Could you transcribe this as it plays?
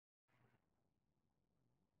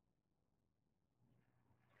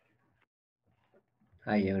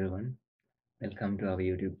Hi everyone, welcome to our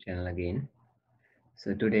YouTube channel again.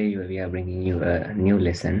 So today we are bringing you a new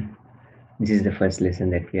lesson. This is the first lesson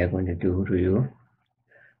that we are going to do to you.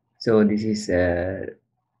 So this is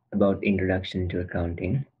about introduction to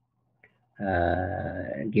accounting.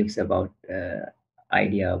 Gives about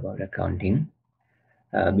idea about accounting.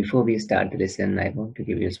 Before we start the lesson, I want to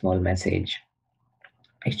give you a small message.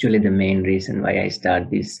 Actually, the main reason why I start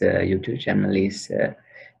this YouTube channel is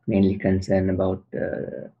mainly concerned about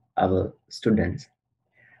our students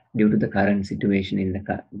due to the current situation in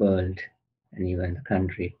the world and even the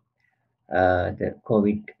country. The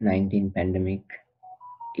COVID-19 pandemic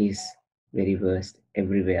is very worst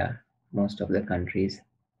everywhere, most of the countries.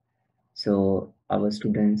 So our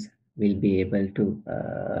students will be able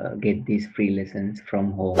to get these free lessons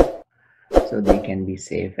from home, so they can be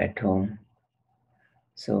safe at home.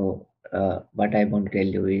 So what I want to tell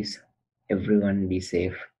you is everyone be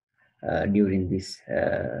safe during this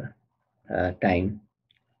time.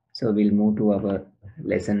 So we'll move to our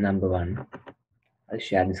lesson number 1. I'll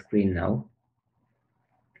share the screen now.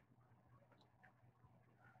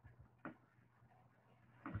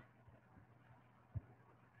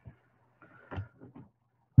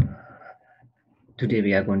 Today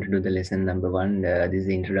we are going to do the lesson number 1. This is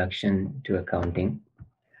the introduction to accounting.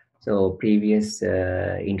 So previous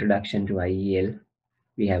introduction to IEL,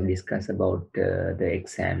 we have discussed about the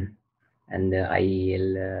exam and the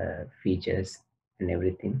IEL features and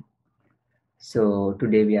everything. So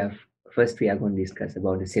today we are going to discuss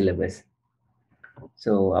about the syllabus.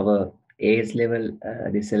 So our AS level,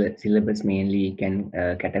 the syllabus mainly can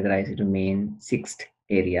categorize into main 6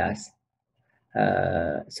 areas.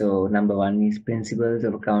 So number 1 is principles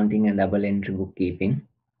of accounting and double entry bookkeeping.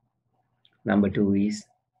 Number 2 is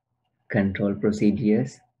control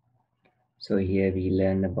procedures. So here we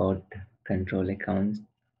learn about control accounts,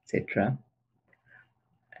 etc.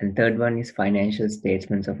 And third one is financial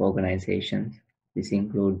statements of organizations. This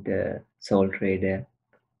include sole trader,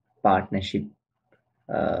 partnership.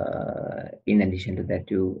 In addition to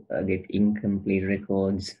that, you get incomplete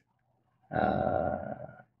records,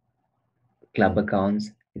 club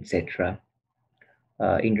accounts, etc.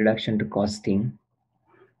 Introduction to costing.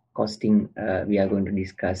 We are going to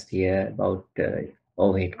discuss here about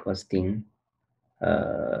overhead costing,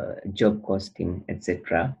 job costing,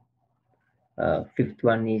 etc. Fifth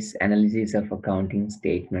one is analysis of accounting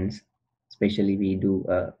statements. Especially we do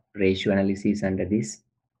ratio analysis under this.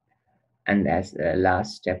 And as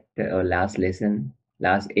last chapter or last lesson,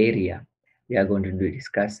 last area, we are going to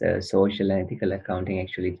discuss social and ethical accounting.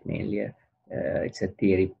 Actually, it's mainly it's a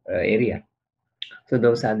theory area. So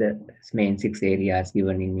those are the main 6 areas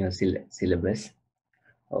given in your syllabus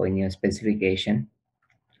or in your specification.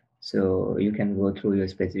 So you can go through your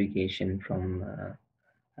specification from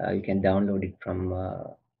you can download it from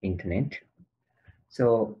internet.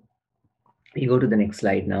 So we go to the next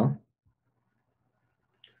slide now.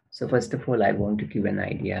 So first of all, I want to give an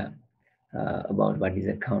idea about what is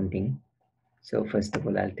accounting. So first of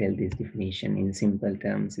all, I'll tell this definition in simple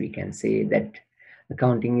terms. We can say that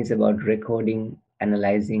accounting is about recording,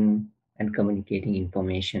 analyzing, and communicating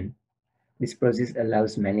information. This process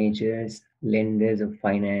allows managers, lenders of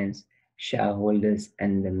finance, shareholders,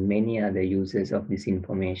 and the many other users of this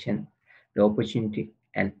information the opportunity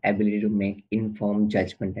and ability to make informed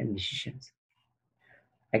judgment and decisions.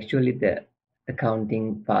 Actually, the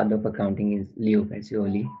accounting father of accounting is Leo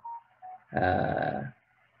Pacioli. Uh,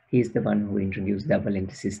 he is the one who introduced double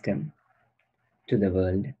entry system to the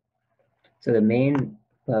world. So the main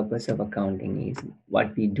purpose of accounting is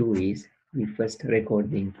what we do is we first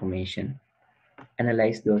record the information,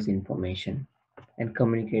 analyze those information, and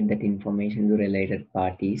communicate that information to related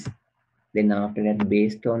parties. Then after that,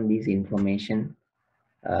 based on this information,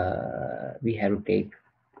 we have to take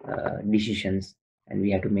decisions and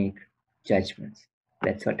we have to make judgments.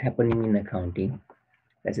 That's what happening in accounting.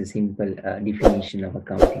 That's a simple definition of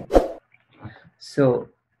accounting. So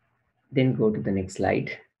then go to the next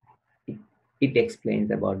slide. It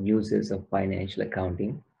explains about uses of financial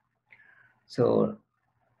accounting. So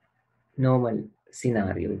normal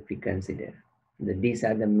scenario, if we consider that these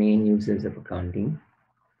are the main users of accounting,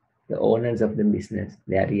 the owners of the business,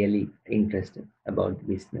 they are really interested about the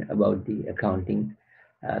business, about the accounting,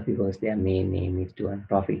 because their main aim is to earn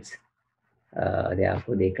profits.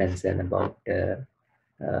 Therefore, they concern about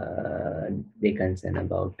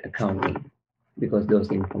accounting, because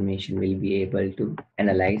those information will be able to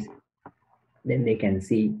analyze. Then they can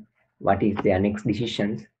see what is their next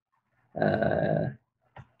decisions, uh,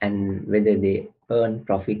 and whether they earn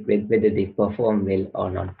profit, whether they perform well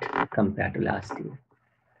or not compared to last year.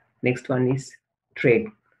 Next one is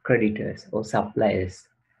trade. creditors or suppliers,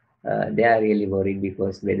 they are really worried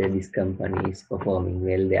because whether this company is performing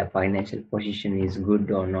well, their financial position is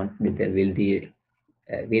good or not, whether will they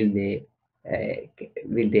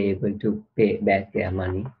will they able to pay back their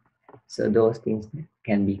money. So those things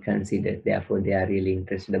can be considered. Therefore, they are really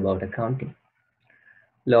interested about accounting.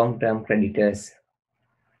 Long-term creditors,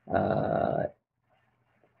 uh,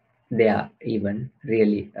 they are even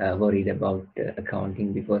really worried about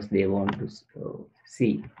accounting because they want to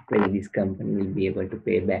see whether this company will be able to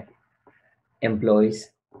pay back. Employees,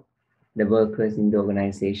 the workers in the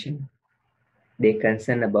organization, they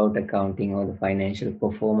concern about accounting or the financial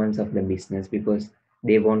performance of the business because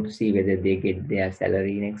they want to see whether they get their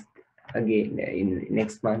salary in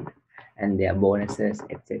next month and their bonuses,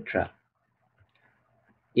 etc.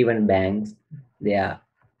 Even banks, they are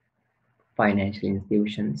financial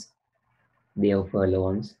institutions, they offer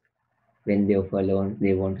loans. When they offer loans,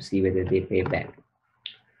 they want to see whether they pay back.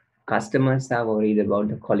 Customers are worried about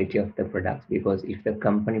the quality of the products because if the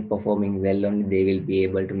company performing well only, they will be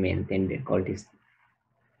able to maintain their qualities.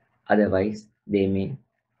 Otherwise, they may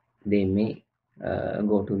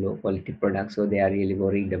go to low quality products. So they are really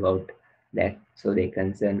worried about that. So they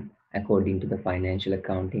concern according to the financial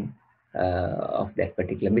accounting of that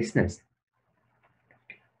particular business.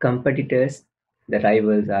 Competitors, the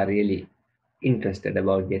rivals are really interested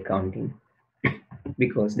about the accounting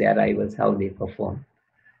because they are rivals how they perform,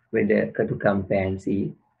 whether to compare and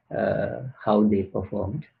see how they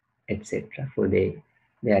performed, etc. So they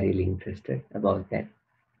are really interested about that.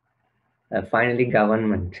 Finally,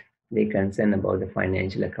 government, they concern about the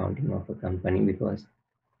financial accounting of a company because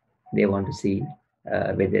they want to see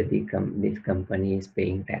whether this company is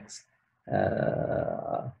paying tax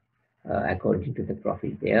according to the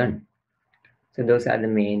profit they earn. So those are the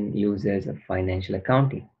main users of financial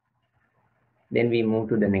accounting. Then we move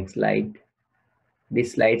to the next slide.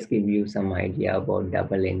 These slides give you some idea about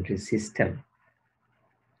double entry system.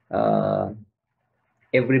 Uh,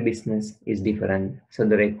 every business is different, so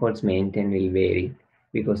the records maintained will vary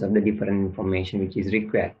because of the different information which is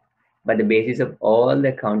required. But the basis of all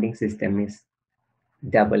the accounting system is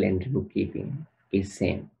double entry bookkeeping is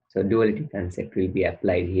same. So duality concept will be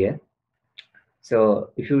applied here. So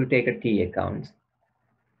if you take a T account,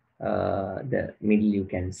 the middle you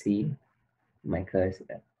can see my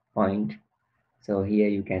cursor point. So here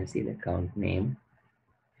you can see the account name,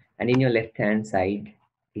 and in your left hand side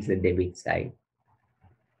is the debit side,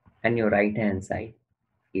 and your right hand side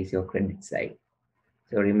is your credit side.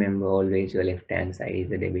 So remember always your left hand side is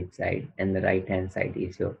the debit side and the right hand side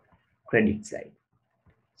is your credit side.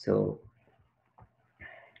 So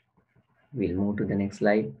we'll move to the next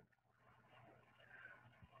slide.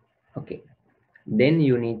 Okay, then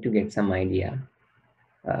you need to get some idea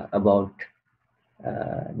about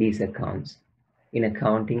these accounts. In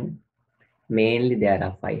accounting, mainly there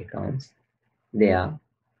are 5 accounts. They are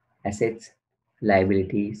assets,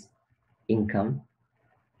 liabilities, income,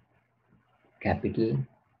 capital,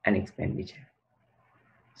 and expenditure.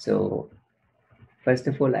 So first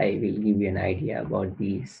of all, I will give you an idea about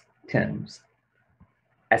these terms.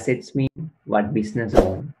 Assets mean what business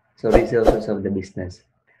owns. So resources of the business.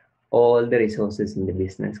 All the resources in the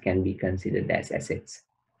business can be considered as assets.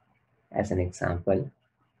 As an example,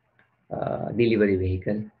 delivery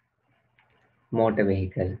vehicle, motor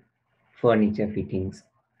vehicle, furniture fittings,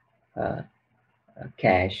 uh,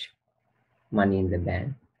 cash, money in the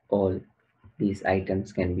bank. All these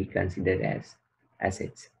items can be considered as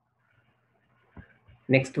assets.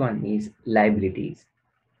 Next one is liabilities.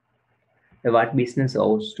 What business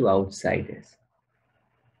owes to outsiders.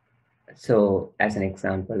 So as an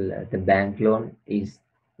example, the bank loan is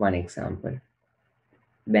one example.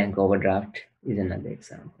 Bank overdraft is another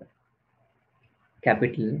example.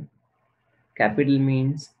 Capital. Capital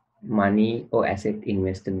means money or asset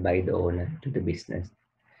invested by the owner to the business.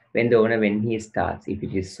 When the owner, when he starts, if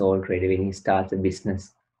it is sole trader, when he starts a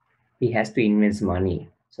business, he has to invest money.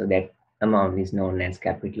 So that amount is known as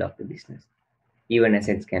capital of the business. Even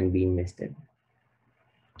assets can be invested.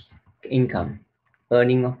 Income.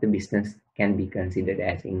 Earning of the business can be considered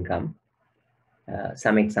as income.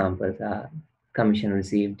 Some examples are commission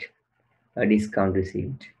received, a discount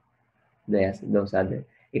received. Those are the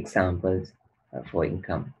examples for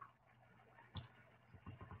income.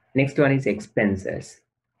 Next one is expenses.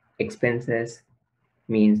 Expenses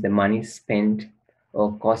means the money spent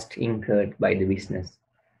or cost incurred by the business.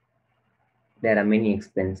 There are many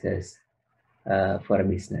expenses for a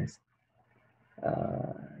business.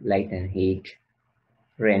 Light and heat,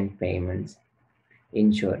 rent payments,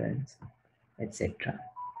 insurance, etc.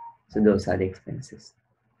 So those are the expenses.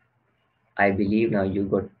 I believe now you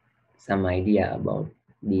got some idea about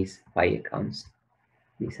these 5 accounts.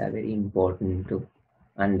 These are very important to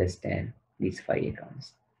understand, these 5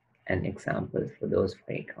 accounts and examples for those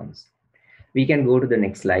 5 accounts. We can go to the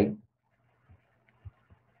next slide.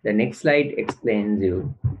 The next slide explains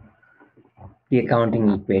you the accounting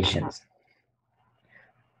equations.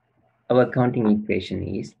 Our accounting equation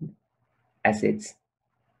is assets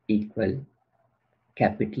equal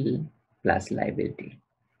capital plus liability.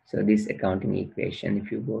 So this accounting equation,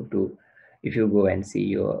 if you go and see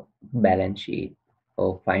your balance sheet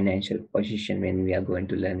or financial position, when we are going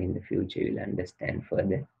to learn in the future, you'll understand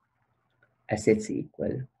further. Assets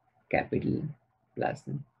equal capital plus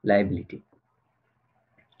liability.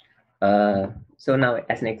 So now,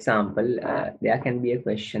 as an example, there can be a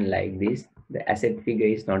question like this. The asset figure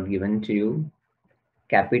is not given to you.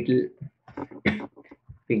 Capital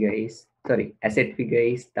figure is, sorry, asset figure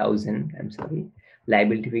is 1,000, I'm sorry.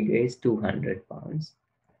 Liability figure is 200 pounds.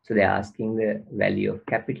 So they're asking the value of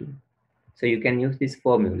capital. So you can use this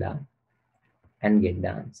formula and get the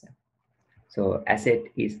answer. So asset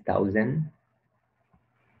is 1,000,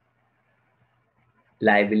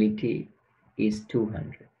 liability is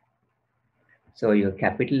 200. So your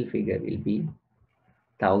capital figure will be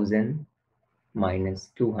 1,000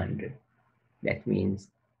 minus 200. That means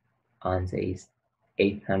answer is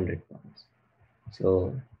 800 pounds.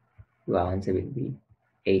 So your answer will be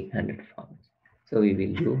 800 pounds. So we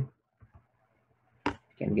will do, you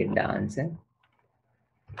can get the answer.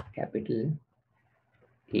 Capital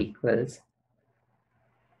equals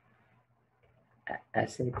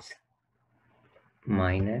assets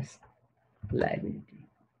minus liability.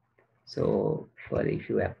 So for if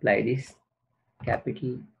you apply this,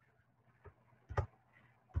 capital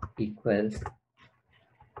equals,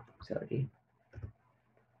 sorry,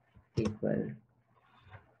 equal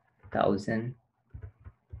 1,000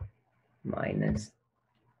 minus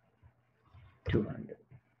 200.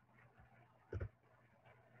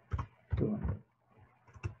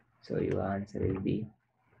 So your answer will be,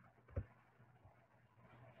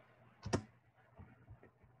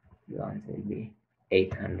 your answer will be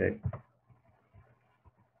 800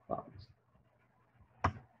 pounds.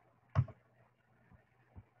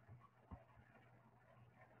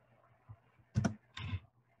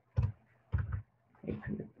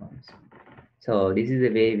 800 pounds. So this is the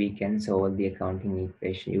way we can solve the accounting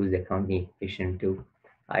equation, use the accounting equation to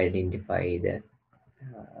identify the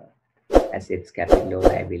assets, capital, or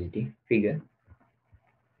liability figure.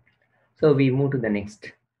 So we move to the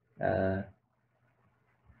next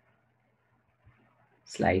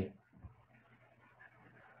slide.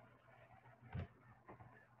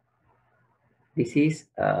 This is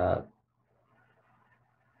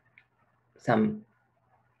some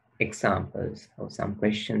examples or some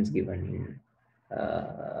questions given in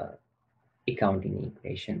accounting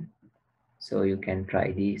equation. So you can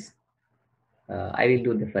try these. I will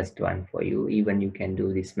do the first one for you. Even you can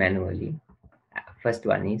do this manually. First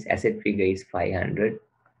one is asset figure is 500.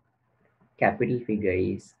 Capital figure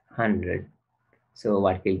is 100. So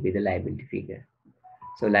what will be the liability figure?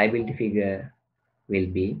 So liability figure will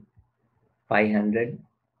be 500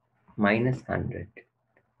 minus 100.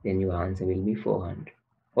 Then your answer will be 400.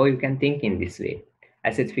 Or you can think in this way.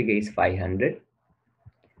 Asset figure is 500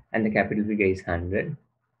 and the capital figure is 100.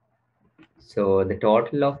 So the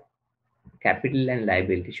total of capital and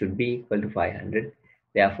liability should be equal to 500.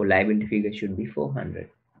 Therefore, liability figure should be 400.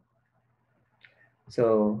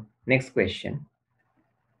 So next question.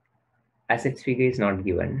 Assets figure is not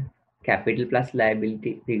given. Capital plus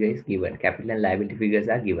liability figure is given. Capital and liability figures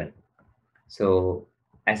are given. So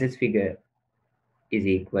assets figure is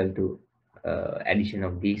equal to addition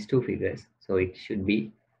of these two figures. So it should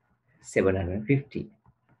be 750.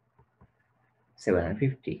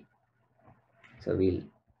 750. So we'll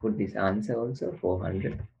put this answer also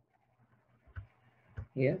 400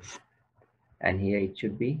 here, and here it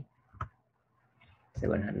should be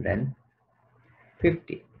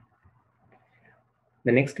 750.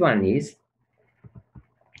 The next one is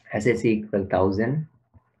assets equal 1,000,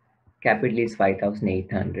 capital is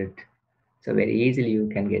 5,800. So very easily you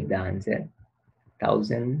can get the answer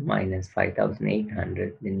 1,000 minus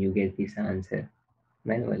 5,800. Then you get this answer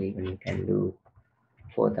manually. Even you can do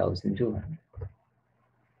 4,200.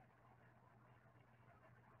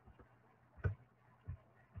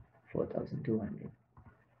 4,200.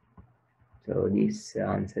 So these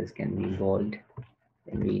answers can be bold,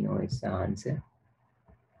 then we know it's the answer.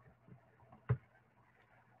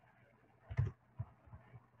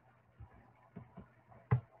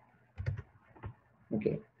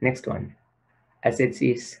 Okay, next one. Assets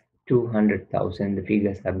is 200,000. The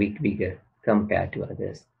figures are bit bigger compared to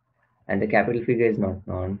others, and the capital figure is not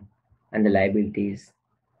known, and the liability is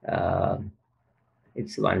uh,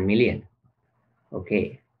 it's 1 million.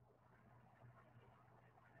 Okay.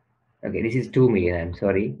 Okay, this is 2 million. I'm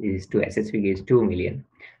sorry. This is two assets figure is 2 million.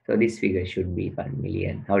 So this figure should be 1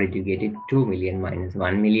 million. How did you get it? 2 million minus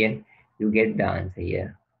 1 million. You get the answer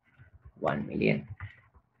here. 1 million.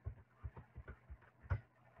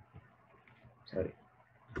 Sorry.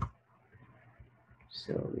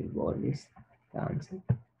 So we got this, the answer.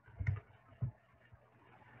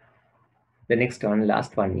 The next one,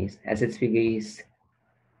 last one is assets figure is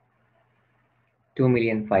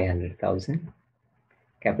 2,500,000.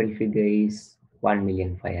 Capital figure is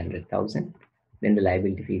 1,500,000. Then the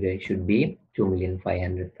liability figure should be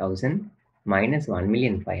 2,500,000 minus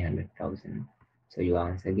 1,500,000. So your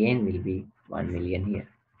answer again will be 1 million here.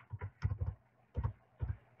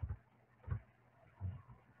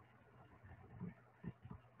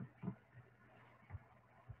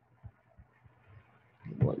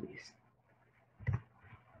 All this.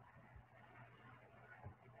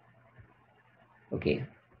 Okay.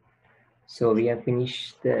 So we have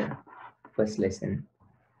finished the first lesson.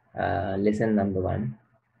 Lesson number 1,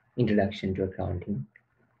 Introduction to Accounting.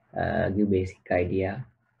 Give basic idea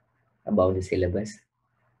about the syllabus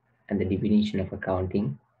and the definition of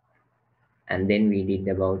accounting, and then we did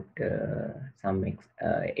about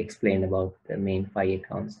explain about the main 5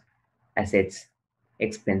 accounts: assets,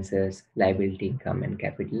 expenses, liability, income, and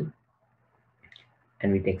capital,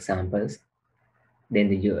 and with examples. Then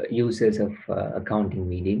the uses of accounting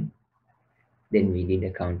we did. Then we did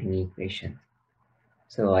accounting equations.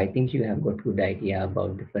 So I think you have got good idea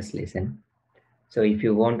about the first lesson. So if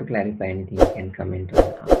you want to clarify anything, you can comment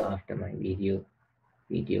on after my video.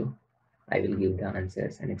 I will give the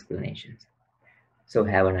answers and explanations. So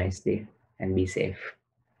have a nice day and be safe.